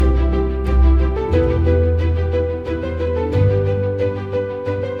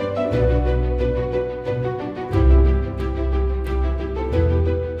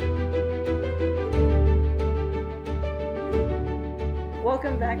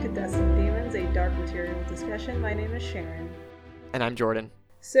to Dust and Demons, a Dark Material discussion. My name is Sharon. And I'm Jordan.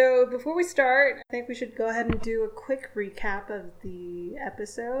 So before we start, I think we should go ahead and do a quick recap of the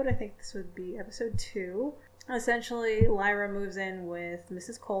episode. I think this would be episode 2. Essentially, Lyra moves in with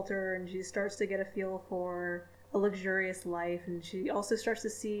Mrs. Coulter, and she starts to get a feel for a luxurious life, and she also starts to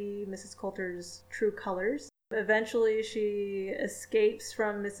see Mrs. Coulter's true colors. Eventually, she escapes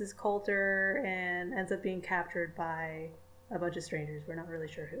from Mrs. Coulter and ends up being captured by a bunch of strangers. We're not really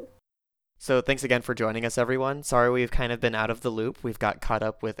sure who. So thanks again for joining us, everyone. Sorry we've kind of been out of the loop. We've got caught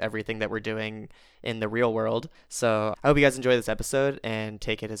up with everything that we're doing in the real world. So I hope you guys enjoy this episode and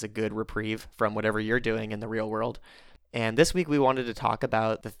take it as a good reprieve from whatever you're doing in the real world. And this week we wanted to talk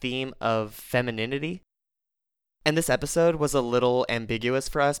about the theme of femininity. And this episode was a little ambiguous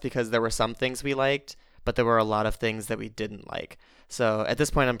for us because there were some things we liked, but there were a lot of things that we didn't like. So at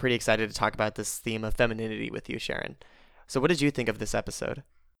this point, I'm pretty excited to talk about this theme of femininity with you, Sharon. So what did you think of this episode?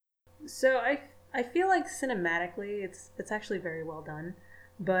 So I feel like cinematically it's actually very well done,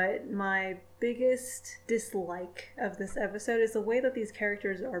 but my biggest dislike of this episode is the way that these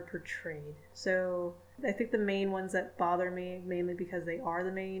characters are portrayed. So I think the main ones that bother me, mainly because they are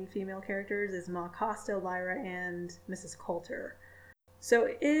the main female characters, is Ma Costa, Lyra, and Mrs. Coulter. So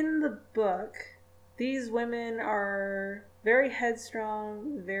in the book, these women are very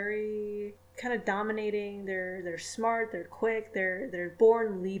headstrong, very kind of dominating. They're smart, they're quick, they're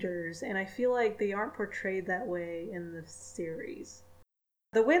born leaders, and I feel like they aren't portrayed that way in the series.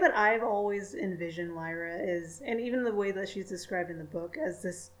 The way that I've always envisioned Lyra is, and even the way that she's described in the book, as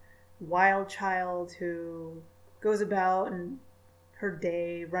this wild child who goes about and her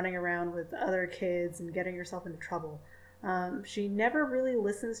day running around with other kids and getting herself into trouble. She never really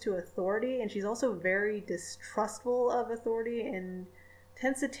listens to authority, and she's also very distrustful of authority and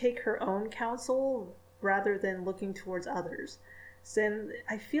tends to take her own counsel rather than looking towards others. So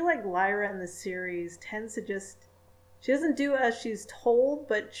I feel like Lyra in the series tends to she doesn't do as she's told,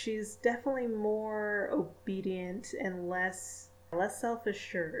 but she's definitely more obedient and less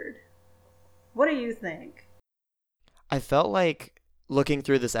self-assured. What do you think? I felt like looking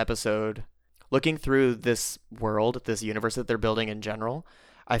through this episode, looking through this world, this universe that they're building in general,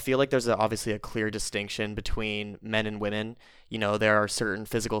 I feel like there's obviously a clear distinction between men and women. You know, there are certain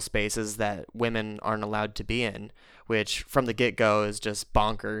physical spaces that women aren't allowed to be in, which from the get-go is just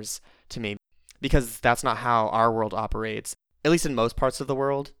bonkers to me, because that's not how our world operates, at least in most parts of the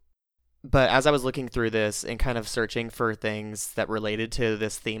world. But as I was looking through this and kind of searching for things that related to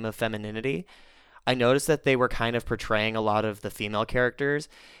this theme of femininity, I noticed that they were kind of portraying a lot of the female characters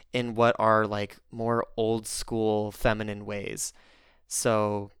in what are like more old school feminine ways.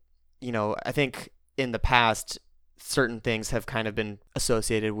 So, you know, I think in the past, certain things have kind of been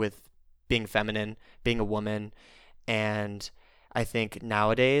associated with being feminine, being a woman. And I think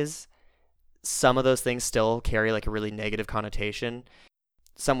nowadays, some of those things still carry like a really negative connotation.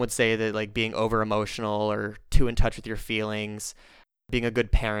 Some would say that like being over emotional or too in touch with your feelings, being a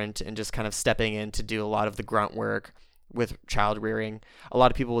good parent and just kind of stepping in to do a lot of the grunt work with child rearing. A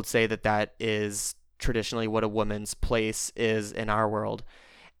lot of people would say that that is traditionally what a woman's place is in our world.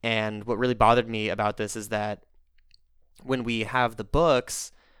 And what really bothered me about this is that when we have the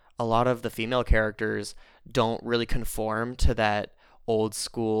books, a lot of the female characters don't really conform to that old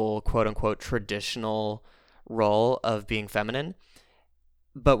school, quote unquote, traditional role of being feminine.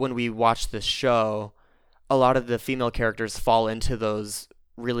 But when we watch this show, a lot of the female characters fall into those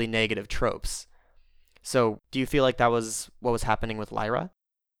really negative tropes. So do you feel like that was what was happening with Lyra?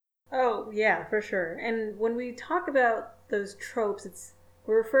 Oh, yeah, for sure. And when we talk about those tropes,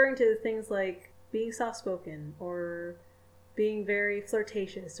 we're referring to things like being soft-spoken or being very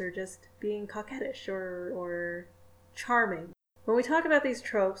flirtatious or just being coquettish or charming. When we talk about these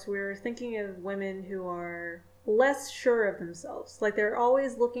tropes, we're thinking of women who are less sure of themselves. Like they're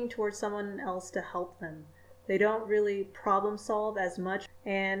always looking towards someone else to help them. They don't really problem solve as much.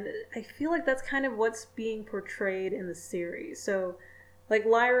 And I feel like that's kind of what's being portrayed in the series. So like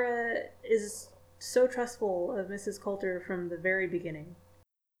Lyra is so trustful of Mrs. Coulter from the very beginning.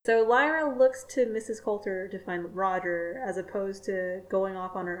 So Lyra looks to Mrs. Coulter to find Roger as opposed to going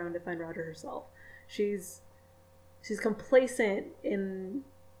off on her own to find Roger herself. She's complacent in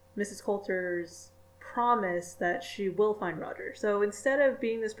Mrs. Coulter's promise that she will find Roger. So instead of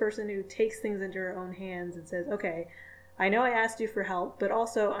being this person who takes things into her own hands and says, okay, I know I asked you for help, but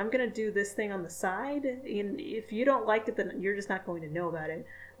also I'm going to do this thing on the side, and if you don't like it, then you're just not going to know about it.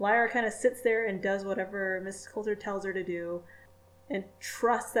 Lyra kind of sits there and does whatever Mrs. Coulter tells her to do and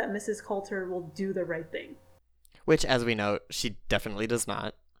trusts that Mrs. Coulter will do the right thing. Which, as we know, she definitely does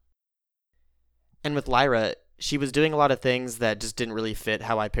not. And with Lyra, she was doing a lot of things that just didn't really fit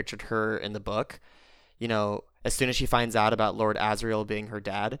how I pictured her in the book. As soon as she finds out about Lord Asriel being her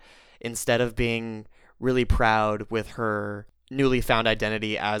dad, instead of being really proud with her newly found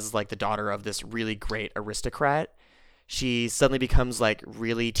identity as like the daughter of this really great aristocrat, she suddenly becomes like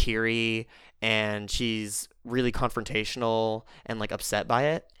really teary, and she's really confrontational and like upset by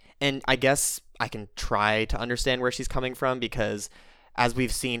it. And I guess I can try to understand where she's coming from, because as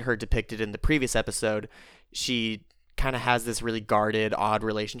we've seen her depicted in the previous episode, she kind of has this really guarded, odd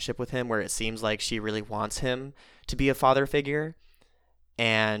relationship with him where it seems like she really wants him to be a father figure.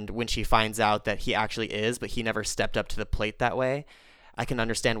 And when she finds out that he actually is, but he never stepped up to the plate that way, I can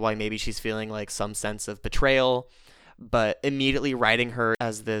understand why maybe she's feeling like some sense of betrayal. But immediately writing her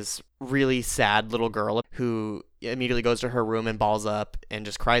as this really sad little girl who immediately goes to her room and balls up and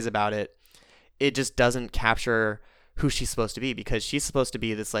just cries about it, it just doesn't capture who she's supposed to be, because she's supposed to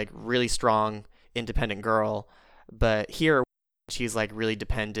be this like really strong, independent girl. But here she's like really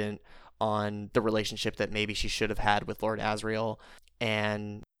dependent on the relationship that maybe she should have had with Lord Asriel.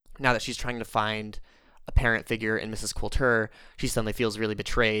 And now that she's trying to find a parent figure in Mrs. Coulter, she suddenly feels really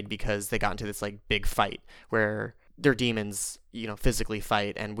betrayed because they got into this like big fight where their demons, physically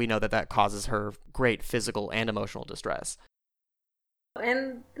fight. And we know that that causes her great physical and emotional distress.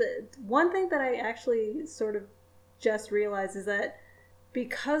 And the one thing that I actually sort of just realized is that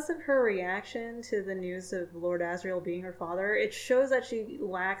because of her reaction to the news of Lord Asriel being her father, it shows that she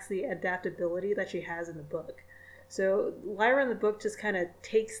lacks the adaptability that she has in the book. So Lyra in the book just kind of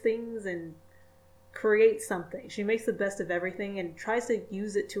takes things and creates something. She makes the best of everything and tries to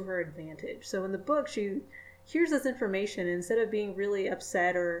use it to her advantage. So in the book, she hears this information, and instead of being really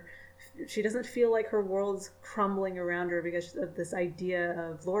upset, or she doesn't feel like her world's crumbling around her because of this idea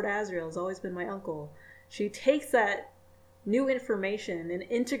of Lord Asriel has always been my uncle, she takes that new information and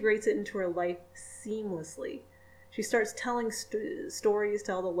integrates it into her life seamlessly. She starts telling stories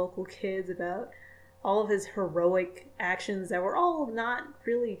to all the local kids about all of his heroic actions that were all not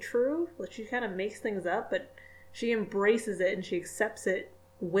really true. Like, she kind of makes things up, but she embraces it and she accepts it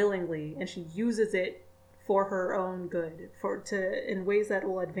willingly, and she uses it for her own good, in ways that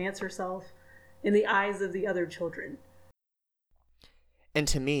will advance herself in the eyes of the other children. And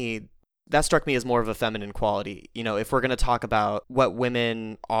to me, that struck me as more of a feminine quality. If we're going to talk about what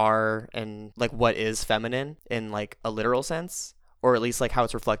women are and like what is feminine in like a literal sense, or at least like how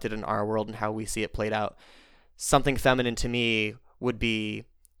it's reflected in our world and how we see it played out, something feminine to me would be,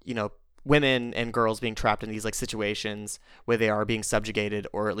 women and girls being trapped in these like situations where they are being subjugated,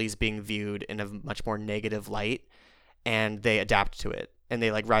 or at least being viewed in a much more negative light, and they adapt to it and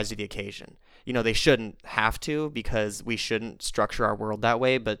they like rise to the occasion. They shouldn't have to, because we shouldn't structure our world that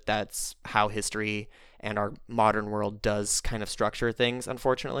way, but that's how history and our modern world does kind of structure things,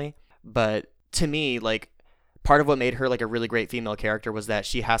 unfortunately. But to me, like, part of what made her like a really great female character was that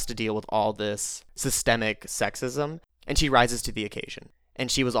she has to deal with all this systemic sexism, and she rises to the occasion. And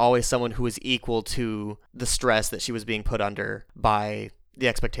she was always someone who was equal to the stress that she was being put under by the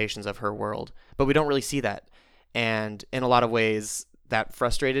expectations of her world. But we don't really see that. And in a lot of ways, that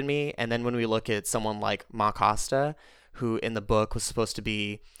frustrated me. And then when we look at someone like Ma Costa, who in the book was supposed to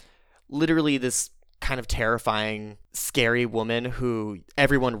be literally this kind of terrifying, scary woman who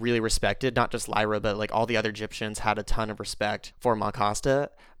everyone really respected, not just Lyra, but like all the other Egyptians had a ton of respect for Ma Costa.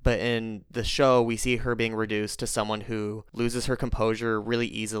 But in the show, we see her being reduced to someone who loses her composure really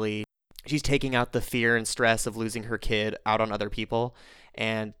easily. She's taking out the fear and stress of losing her kid out on other people.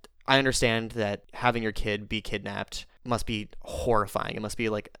 And I understand that having your kid be kidnapped must be horrifying. It must be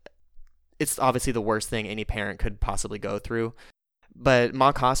like, it's obviously the worst thing any parent could possibly go through. But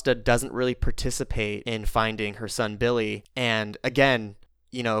Ma Costa doesn't really participate in finding her son Billy. And again,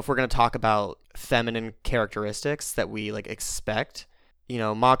 if we're going to talk about feminine characteristics that we like expect,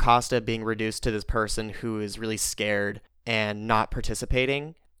 Ma Costa being reduced to this person who is really scared and not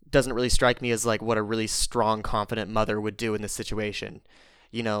participating doesn't really strike me as like what a really strong, confident mother would do in this situation.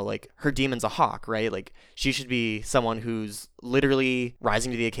 Like, her demon's a hawk, right? Like, she should be someone who's literally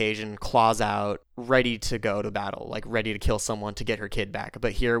rising to the occasion, claws out, ready to go to battle, like ready to kill someone to get her kid back.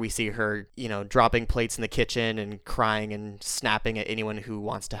 But here we see her, dropping plates in the kitchen and crying and snapping at anyone who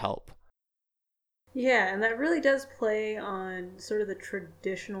wants to help. Yeah, and that really does play on sort of the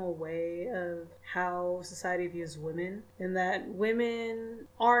traditional way of how society views women, in that women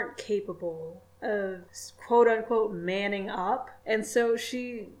aren't capable of quote unquote manning up, and so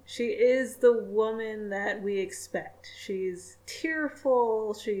she is the woman that we expect. She's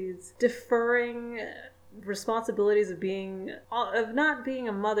tearful, she's deferring responsibilities of not being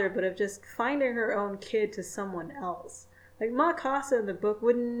a mother, but of just finding her own kid to someone else. Like, Ma Casa in the book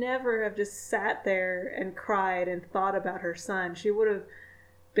would never have just sat there and cried and thought about her son. She would have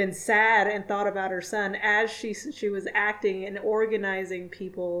been sad and thought about her son as she was acting and organizing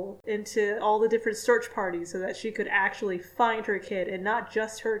people into all the different search parties so that she could actually find her kid, and not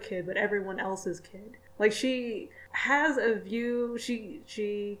just her kid but everyone else's kid. Like, she has a view,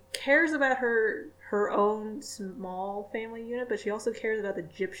 she cares about her own small family unit, but she also cares about the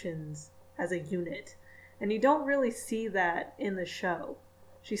Egyptians as a unit, and you don't really see that in the show.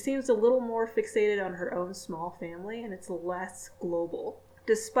 She seems a little more fixated on her own small family, and it's less global,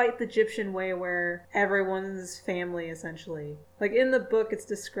 despite the Egyptian way where everyone's family, essentially. Like, in the book, it's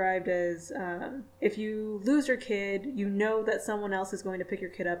described as if you lose your kid, you know that someone else is going to pick your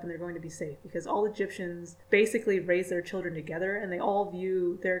kid up and they're going to be safe, because all Egyptians basically raise their children together and they all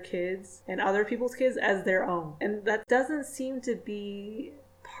view their kids and other people's kids as their own. And that doesn't seem to be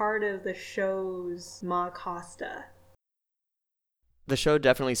part of the show's Ma Costa. The show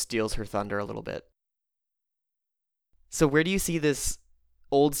definitely steals her thunder a little bit. So where do you see this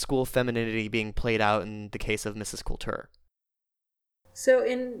old school femininity being played out in the case of Mrs. Coulter? So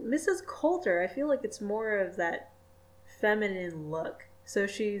in Mrs. Coulter, I feel like it's more of that feminine look. So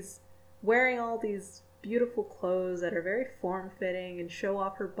she's wearing all these beautiful clothes that are very form-fitting and show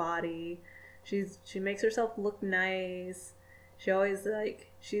off her body. She makes herself look nice. She always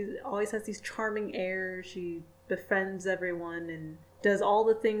has these charming airs. She befriends everyone and does all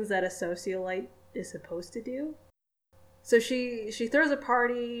the things that a socialite is supposed to do. So she throws a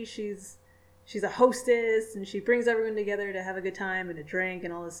party, she's a hostess, and she brings everyone together to have a good time and a drink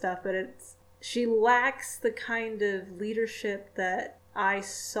and all this stuff, but she lacks the kind of leadership that I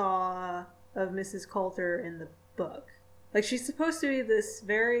saw of Mrs. Coulter in the book. Like, she's supposed to be this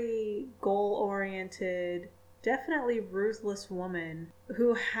very goal-oriented, definitely ruthless woman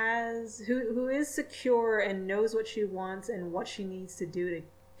who is secure and knows what she wants and what she needs to do to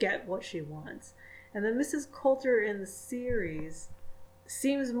get what she wants. And then Mrs. Coulter in the series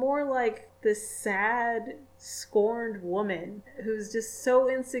seems more like this sad, scorned woman who's just so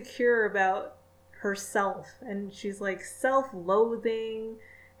insecure about herself. And she's like self-loathing.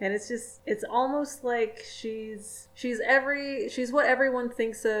 And it's almost like she's what everyone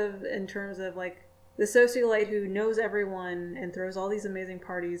thinks of in terms of like the socialite who knows everyone and throws all these amazing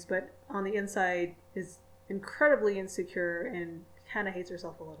parties, but on the inside is incredibly insecure and kind of hates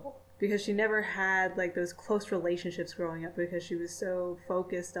herself a little. Because she never had like those close relationships growing up because she was so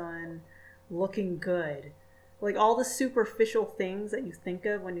focused on looking good. Like, all the superficial things that you think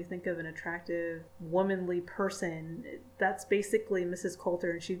of when you think of an attractive, womanly person, that's basically Mrs.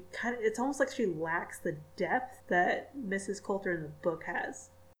 Coulter. And it's almost like she lacks the depth that Mrs. Coulter in the book has.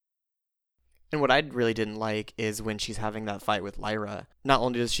 And what I really didn't like is when she's having that fight with Lyra. Not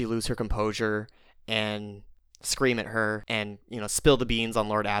only does she lose her composure and scream at her and, spill the beans on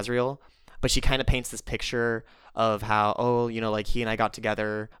Lord Asriel, but she kind of paints this picture of how, like he and I got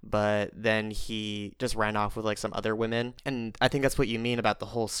together, but then he just ran off with like some other women. And I think that's what you mean about the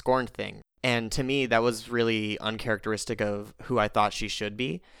whole scorn thing. And to me, that was really uncharacteristic of who I thought she should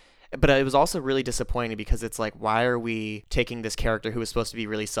be. But it was also really disappointing because it's like, why are we taking this character who was supposed to be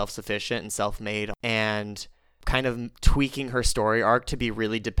really self-sufficient and self-made and kind of tweaking her story arc to be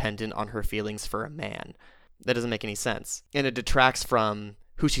really dependent on her feelings for a man? That doesn't make any sense. And it detracts from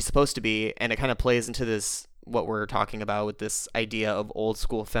who she's supposed to be, and it kind of plays into this, what we're talking about with this idea of old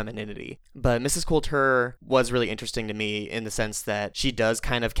school femininity. But Mrs. Coulter was really interesting to me in the sense that she does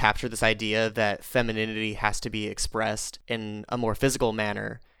kind of capture this idea that femininity has to be expressed in a more physical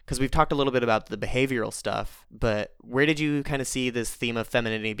manner. Because we've talked a little bit about the behavioral stuff, but where did you kind of see this theme of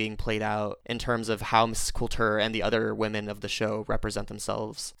femininity being played out in terms of how Mrs. Coulter and the other women of the show represent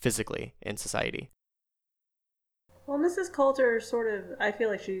themselves physically in society? Well, Mrs. Coulter I feel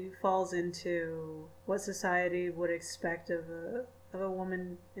like she falls into what society would expect of a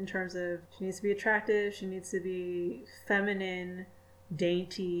woman in terms of she needs to be attractive, she needs to be feminine,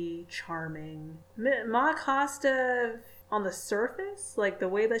 dainty, charming. Ma Costa, on the surface, like the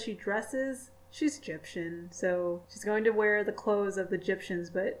way that she dresses, she's Egyptian, so she's going to wear the clothes of the Egyptians,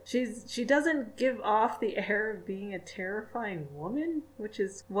 but she doesn't give off the air of being a terrifying woman, which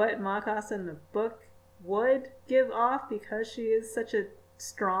is what Ma Costa in the book would give off because she is such a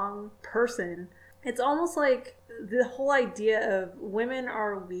strong person. It's almost like the whole idea of women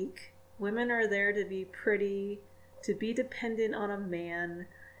are weak, women are there to be pretty, to be dependent on a man,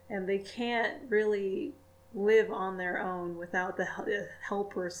 and they can't really live on their own without the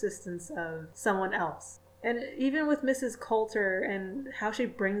help or assistance of someone else. And even with Mrs. Coulter and how she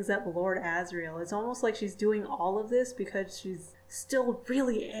brings up Lord Asriel, it's almost like she's doing all of this because she's still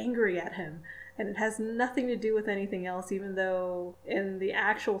really angry at him. And it has nothing to do with anything else, even though in the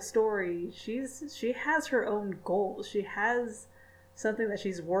actual story, she has her own goals. She has something that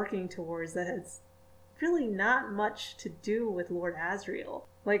she's working towards that has really not much to do with Lord Asriel.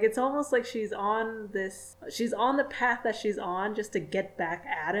 Like, it's almost like she's on the path that she's on just to get back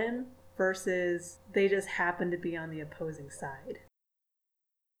at him, versus they just happen to be on the opposing side.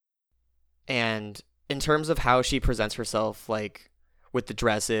 And in terms of how she presents herself, like with the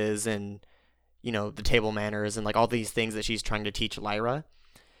dresses and, you know, the table manners and like all these things that she's trying to teach Lyra,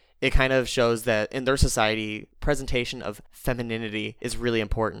 it kind of shows that in their society, presentation of femininity is really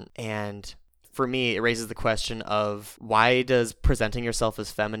important. And for me, it raises the question of, why does presenting yourself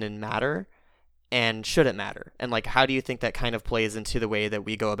as feminine matter? And should it matter? And like, how do you think that kind of plays into the way that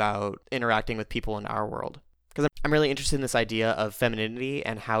we go about interacting with people in our world? Because I'm really interested in this idea of femininity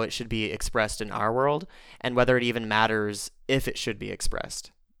and how it should be expressed in our world, and whether it even matters if it should be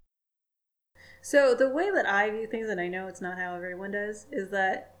expressed. So the way that I view things, and I know it's not how everyone does, is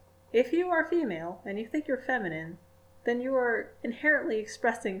that if you are female and you think you're feminine, then you are inherently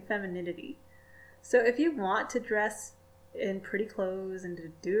expressing femininity. So if you want to dress in pretty clothes and to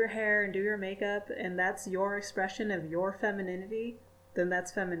do your hair and do your makeup, and that's your expression of your femininity, then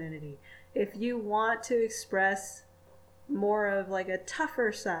that's femininity. If you want to express more of like a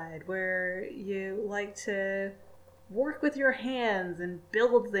tougher side, where you like to work with your hands and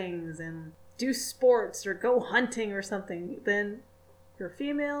build things and do sports or go hunting or something, then you're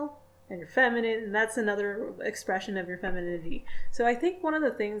female and you're feminine, and that's another expression of your femininity. So I think one of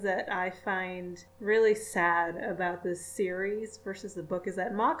the things that I find really sad about this series versus the book is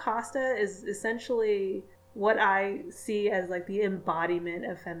that Ma Costa is essentially what I see as like the embodiment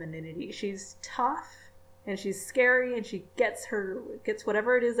of femininity. She's tough and she's scary, and she gets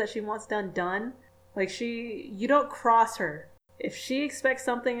whatever it is that she wants done. Like, you don't cross her. If she expects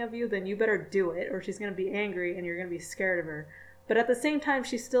something of you, then you better do it, or she's going to be angry and you're going to be scared of her. But at the same time,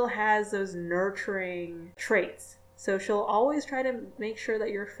 she still has those nurturing traits. So she'll always try to make sure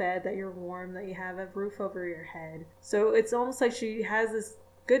that you're fed, that you're warm, that you have a roof over your head. So it's almost like she has this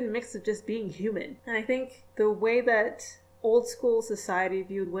good mix of just being human. And I think the way that old school society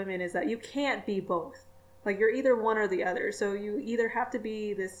viewed women is that you can't be both. Like, you're either one or the other. So you either have to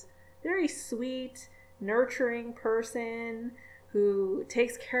be this very sweet, nurturing person who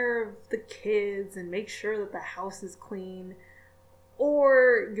takes care of the kids and makes sure that the house is clean,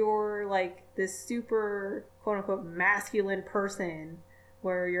 or you're like this super quote-unquote masculine person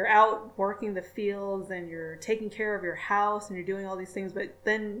where you're out working the fields and you're taking care of your house and you're doing all these things, but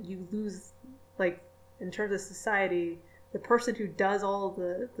then you lose, like, in terms of society, the person who does all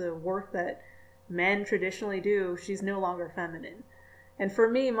the work that men traditionally do, she's no longer feminine. And for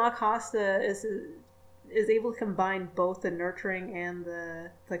me, Ma Costa is able to combine both the nurturing and the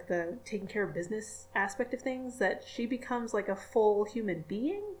taking care of business aspect of things, that she becomes like a full human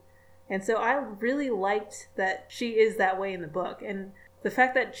being. And so I really liked that she is that way in the book. And the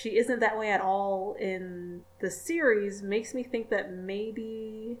fact that she isn't that way at all in the series makes me think that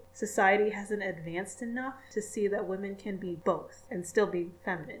maybe society hasn't advanced enough to see that women can be both and still be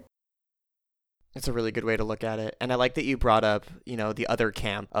feminine. It's a really good way to look at it. And I like that you brought up, you know, the other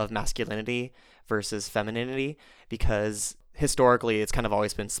camp of masculinity versus femininity, because historically it's kind of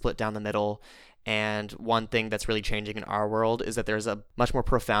always been split down the middle. And one thing that's really changing in our world is that there's a much more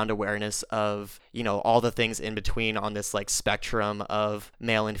profound awareness of, you know, all the things in between on this like spectrum of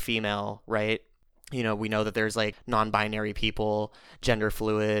male and female, right? You know, we know that there's like non-binary people, gender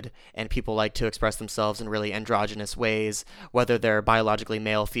fluid, and people like to express themselves in really androgynous ways, whether they're biologically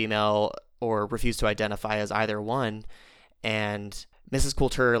male, female, or refuse to identify as either one. And Mrs.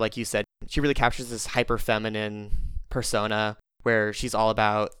 Coulter, like you said, she really captures this hyper feminine persona where she's all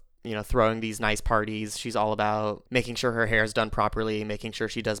about, you know, throwing these nice parties. She's all about making sure her hair is done properly, making sure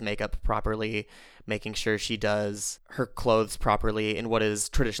she does makeup properly, making sure she does her clothes properly in what is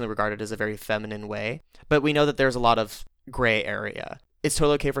traditionally regarded as a very feminine way. But we know that there's a lot of gray area. It's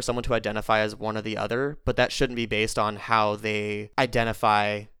totally okay for someone to identify as one or the other, but that shouldn't be based on how they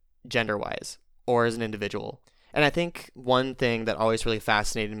identify gender-wise or as an individual. And I think one thing that always really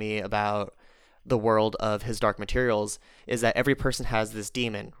fascinated me about the world of His Dark Materials is that every person has this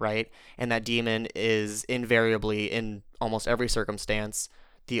demon, right? And that demon is invariably, in almost every circumstance,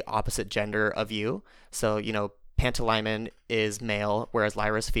 the opposite gender of you. So, you know, Pantalaimon is male, whereas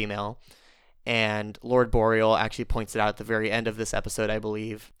Lyra's female. And Lord Boreal actually points it out at the very end of this episode, I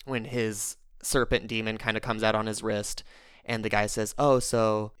believe, when his serpent demon kind of comes out on his wrist. And the guy says, oh,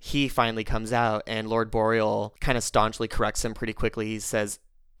 so he finally comes out. And Lord Boreal kind of staunchly corrects him pretty quickly. He says,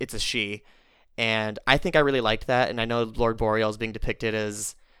 it's a she. And I think I really liked that. And I know Lord Boreal is being depicted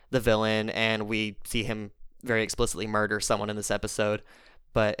as the villain, and we see him very explicitly murder someone in this episode.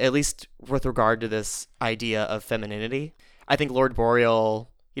 But at least with regard to this idea of femininity, I think Lord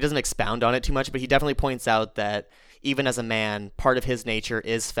Boreal, he doesn't expound on it too much, but he definitely points out that even as a man, part of his nature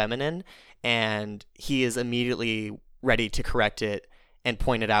is feminine, and he is immediately ready to correct it and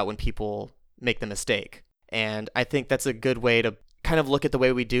point it out when people make the mistake. And I think that's a good way to kind of look at the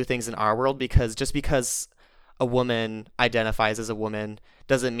way we do things in our world, because just because a woman identifies as a woman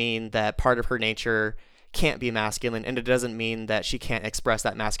doesn't mean that part of her nature can't be masculine, and it doesn't mean that she can't express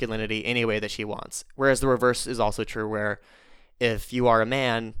that masculinity any way that she wants. Whereas the reverse is also true, where if you are a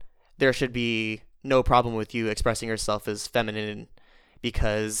man, there should be no problem with you expressing yourself as feminine,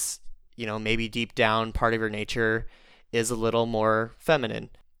 because, you know, maybe deep down part of your nature is a little more feminine.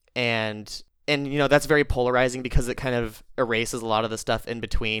 And you know, that's very polarizing because it kind of erases a lot of the stuff in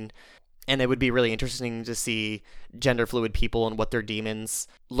between. And it would be really interesting to see gender fluid people and what their demons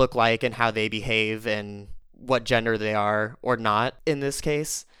look like and how they behave and what gender they are or not in this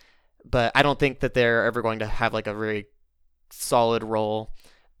case. But I don't think that they're ever going to have like a very solid role.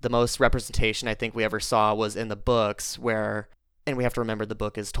 The most representation I think we ever saw was in the books, where, and we have to remember the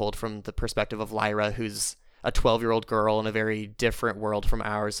book is told from the perspective of Lyra, who's a 12-year-old girl in a very different world from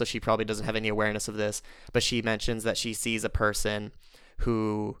ours, so she probably doesn't have any awareness of this. But she mentions that she sees a person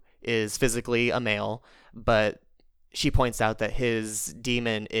who is physically a male, but she points out that his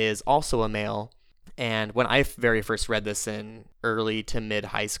demon is also a male. And when I very first read this in early to mid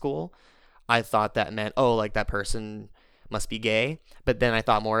high school, I thought that meant, oh, like that person must be gay. But then I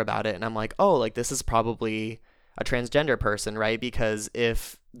thought more about it and I'm like, oh, like this is probably a transgender person, right? Because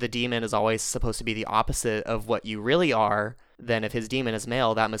if the demon is always supposed to be the opposite of what you really are, then if his demon is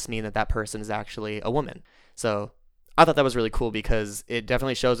male, that must mean that that person is actually a woman. So I thought that was really cool because it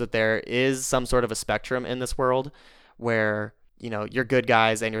definitely shows that there is some sort of a spectrum in this world where, you know, your good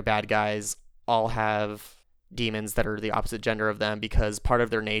guys and your bad guys all have demons that are the opposite gender of them, because part of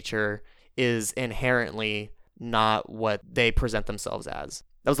their nature is inherently not what they present themselves as.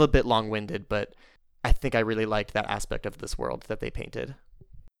 That was a little bit long-winded, but I think I really liked that aspect of this world that they painted.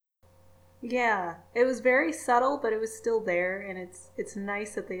 Yeah, it was very subtle, but it was still there, and it's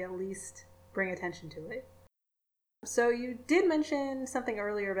nice that they at least bring attention to it. So you did mention something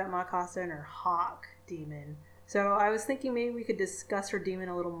earlier about Ma Costa and her hawk demon. So I was thinking maybe we could discuss her demon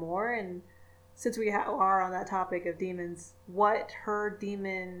a little more, and since we are on that topic of demons, what her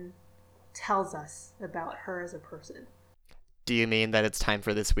demon tells us about her as a person. Do you mean that it's time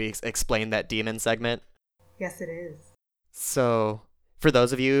for this week's Explain That Demon segment? Yes, it is. So, for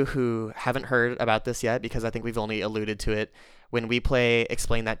those of you who haven't heard about this yet, because I think we've only alluded to it, when we play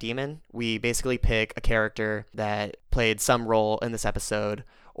Explain That Demon, we basically pick a character that played some role in this episode,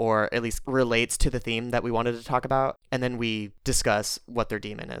 or at least relates to the theme that we wanted to talk about, and then we discuss what their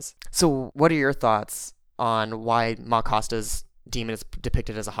demon is. So, what are your thoughts on why Ma Costa's demon is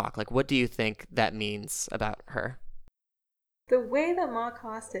depicted as a hawk? Like, what do you think that means about her? The way that Ma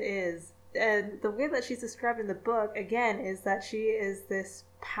Costa is, and the way that she's described in the book, again, is that she is this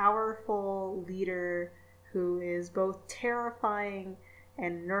powerful leader who is both terrifying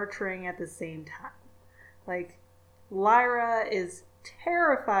and nurturing at the same time. Like, Lyra is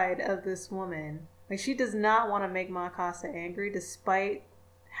terrified of this woman. Like, she does not want to make Ma Costa angry, despite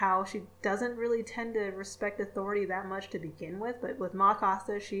how she doesn't really tend to respect authority that much to begin with. But with Ma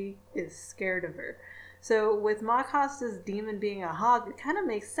Costa, she is scared of her. So with Ma Costa's demon being a hawk, it kind of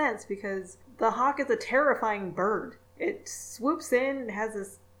makes sense because the hawk is a terrifying bird. It swoops in, has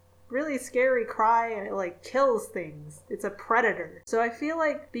this really scary cry, and it like kills things. It's a predator. So I feel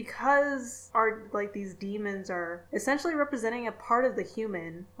like because these demons are essentially representing a part of the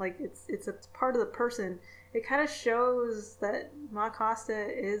human, like it's a part of the person, it kind of shows that Ma Costa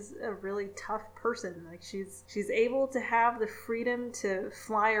is a really tough person. Like she's able to have the freedom to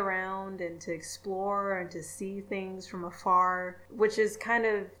fly around and to explore and to see things from afar, which is kind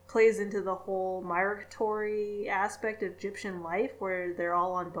of plays into the whole migratory aspect of Egyptian life, where they're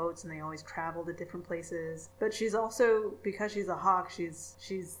all on boats and they always travel to different places. But she's also, because she's a hawk,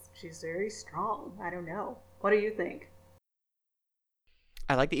 she's very strong. I don't know. What do you think?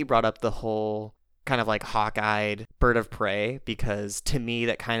 I like that you brought up the whole kind of like hawk-eyed bird of prey, because to me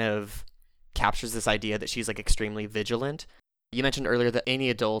that kind of captures this idea that she's like extremely vigilant. You mentioned earlier that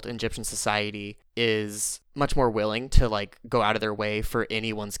any adult in Egyptian society is much more willing to like go out of their way for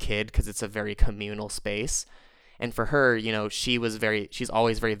anyone's kid because it's a very communal space. And for her, you know, she's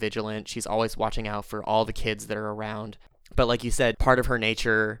always very vigilant. She's always watching out for all the kids that are around. But like you said, part of her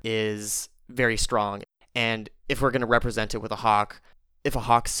nature is very strong. And if we're going to represent it with a hawk, if a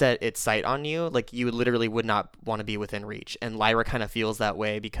hawk set its sight on you, like you literally would not want to be within reach. And Lyra kind of feels that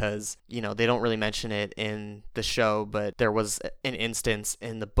way because, they don't really mention it in the show, but there was an instance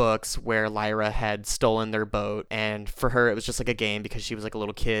in the books where Lyra had stolen their boat, and for her it was just like a game because she was like a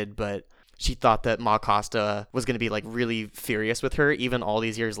little kid, but she thought that Ma Costa was going to be like really furious with her even all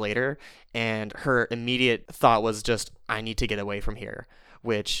these years later, and her immediate thought was just, I need to get away from here.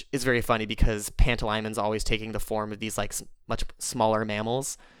 Which is very funny because Pantalaimmon's always taking the form of these like much smaller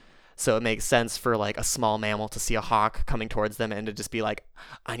mammals. So it makes sense for like a small mammal to see a hawk coming towards them and to just be like,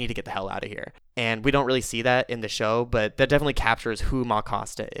 I need to get the hell out of here. And we don't really see that in the show, but that definitely captures who Ma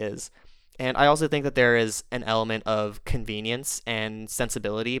Costa is. And I also think that there is an element of convenience and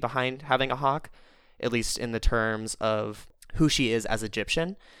sensibility behind having a hawk, at least in the terms of who she is as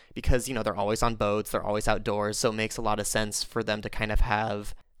Egyptian, because, they're always on boats, they're always outdoors, so it makes a lot of sense for them to kind of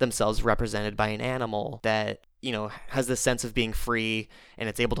have themselves represented by an animal that, has this sense of being free and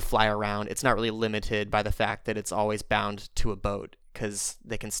it's able to fly around. It's not really limited by the fact that it's always bound to a boat, because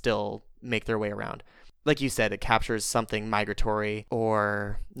they can still make their way around. Like you said, it captures something migratory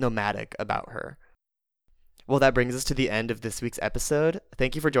or nomadic about her. Well, that brings us to the end of this week's episode.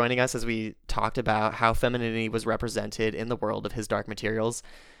 Thank you for joining us as we talked about how femininity was represented in the world of His Dark Materials.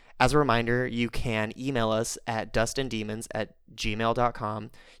 As a reminder, you can email us at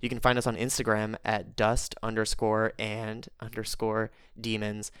dustandemons@gmail.com. You can find us on Instagram at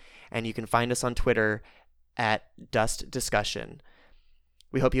dust_and_demons. And you can find us on Twitter at dustdiscussion.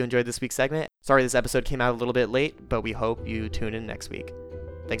 We hope you enjoyed this week's segment. Sorry this episode came out a little bit late, but we hope you tune in next week.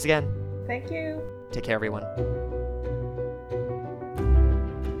 Thanks again. Thank you. Take care, everyone.